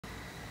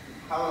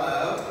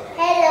Hello.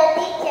 Hello,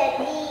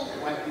 Teacher D.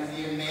 What is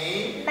your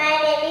name? My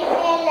name is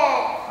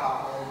Helen.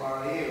 How old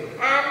are you?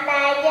 I'm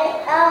 9 years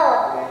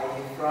old. Where are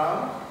you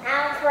from?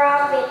 I'm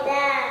from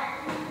Vietnam.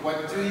 What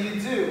do you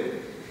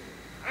do?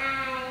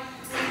 I'm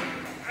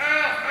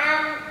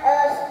a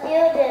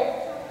student.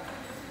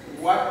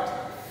 What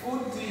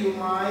food do you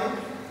like?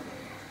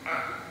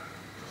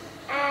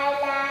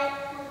 I like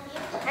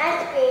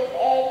ice cream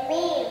and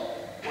milk.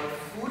 What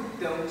food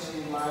don't you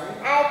like?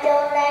 I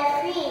don't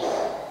like fish.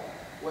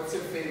 What's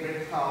your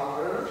favorite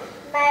color?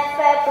 My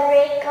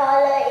favorite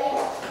color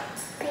is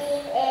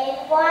pink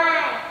and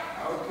white.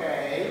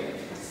 Okay.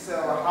 So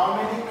how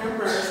many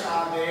members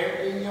are there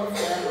in your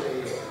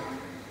family?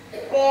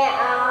 There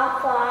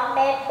are 4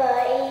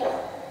 members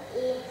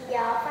in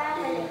your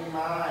family. In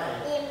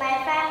mine. In my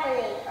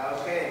family.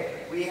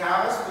 Okay. We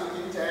have a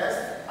speaking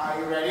test. Are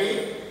you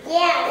ready?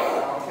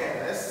 Yes.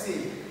 Okay, let's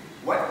see.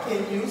 What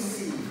can you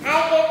see? I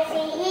can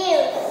see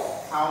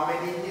hills. How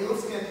many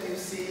hills can you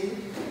see?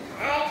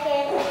 I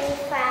can see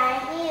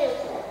 5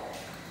 hills.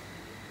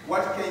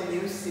 What can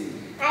you see?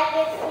 I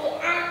can see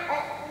ants.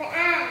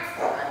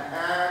 An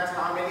ant.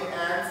 How many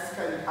ants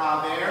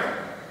are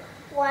there?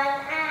 1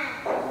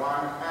 ant.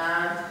 One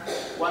ant.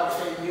 What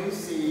can you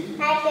see?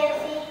 I can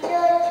see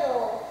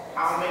turtle.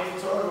 How many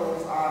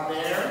turtles are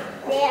there?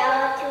 There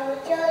are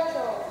 2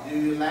 turtles. Do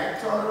you like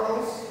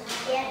turtles?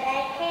 Yes,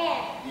 I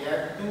can.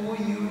 Yes.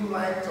 Do you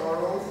like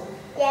turtles?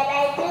 Yes,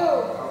 I do.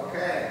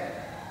 Okay.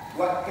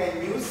 What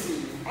can you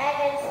see? I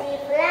can see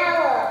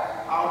flowers.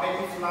 How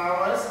many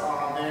flowers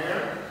are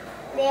there?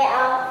 There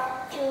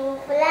are 2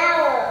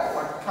 flowers.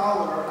 What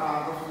color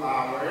are the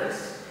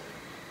flowers?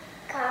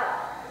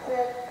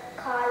 The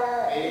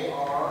color. They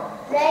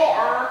They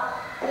are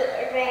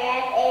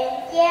red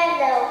and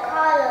yellow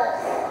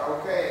colors.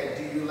 Okay.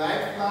 Do you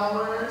like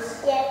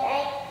flowers? Yes,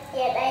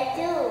 I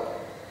do.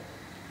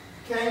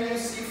 Can you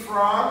see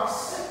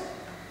frogs?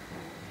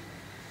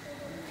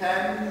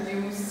 Can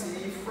you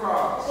see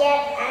frogs?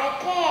 Yes,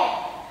 I can.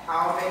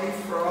 How many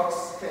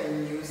frogs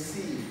can you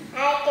see?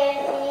 I can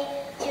see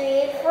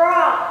 3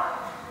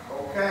 frogs.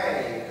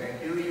 Okay.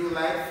 Do you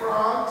like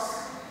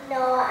frogs?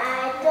 No,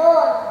 I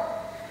don't.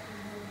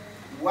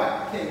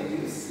 What can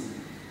you see?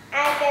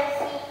 I can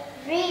see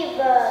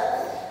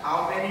rivers.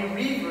 How many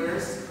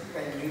rivers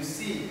can you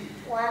see?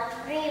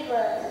 1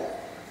 river.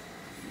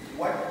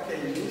 What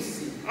can you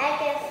see? I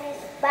can see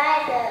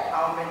spider.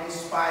 How many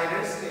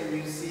spiders can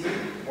you see?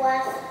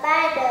 1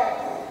 spider.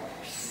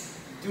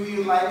 Do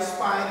you like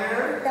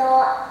spider?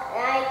 No,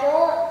 I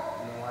don't.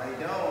 No, I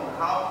don't.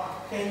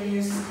 How can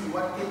you see?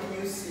 What can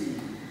you see?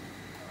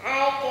 I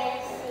can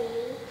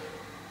see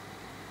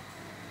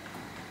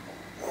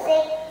 6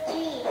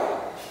 trees.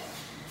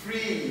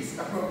 Trees.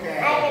 Okay.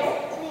 I can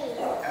see trees.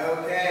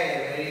 Okay,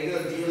 very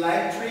good. Do you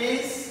like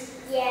trees?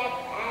 Yes,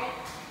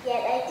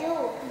 I do.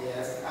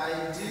 Yes, I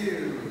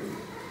do.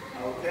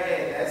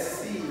 Okay, let's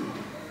see.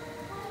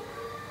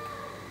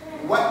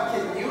 What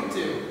can you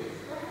do?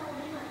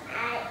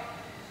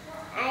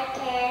 I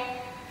can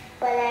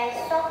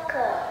play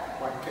soccer.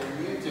 What can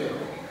you do?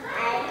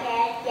 I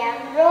can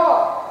jump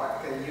rope. What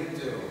can you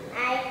do? I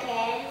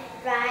can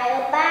ride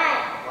a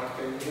bike. What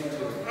can you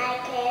do? I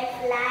can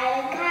fly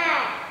a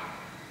kite.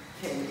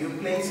 Can you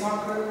play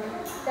soccer?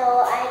 No,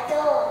 I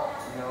don't.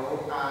 No,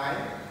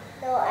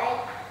 No, I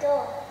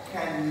don't.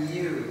 Can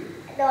you?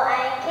 No,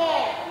 I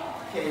can.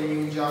 Can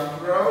you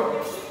jump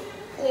rope?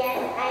 Yes,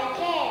 I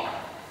can.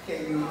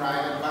 Can you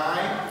ride a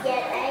bike?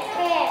 Yes, I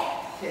can.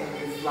 Can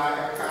you fly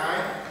a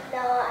kite? No,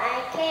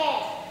 I can.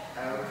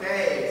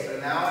 Okay, so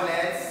now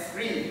let's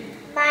read.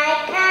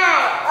 My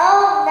kite.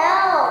 Oh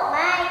no,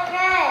 my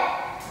kite.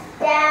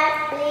 Dad,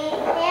 please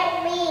help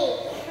me.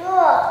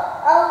 Sure.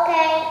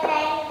 Okay,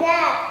 thank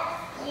Dad.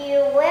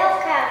 You're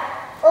welcome.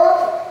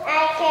 Oops,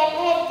 I can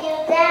help you,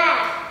 Dad.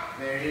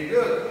 Very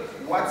good.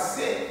 What's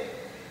it?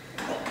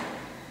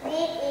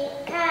 This is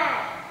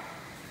kite.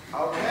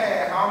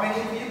 Okay, how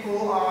many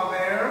people are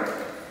there?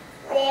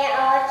 There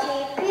are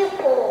 3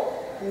 people.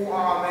 Who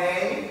are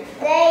they?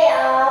 They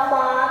are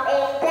Mom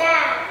and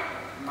Dad.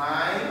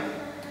 Mine?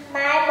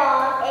 My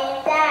Mom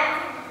and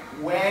Dad.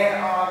 Where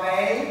are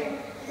they?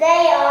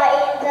 They are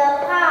in the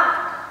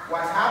park.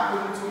 What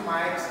happened to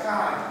Mike's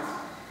kite?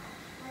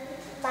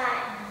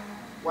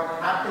 What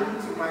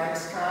happened to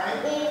Mike's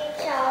kite?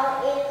 It's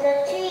chopped in the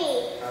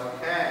tree.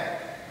 Okay.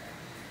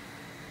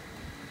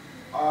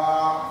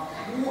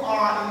 Who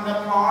are in the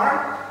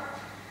park?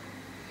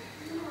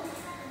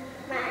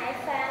 My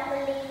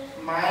family.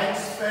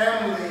 Mike's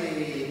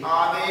family.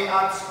 Are they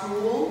at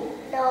school?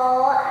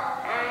 No,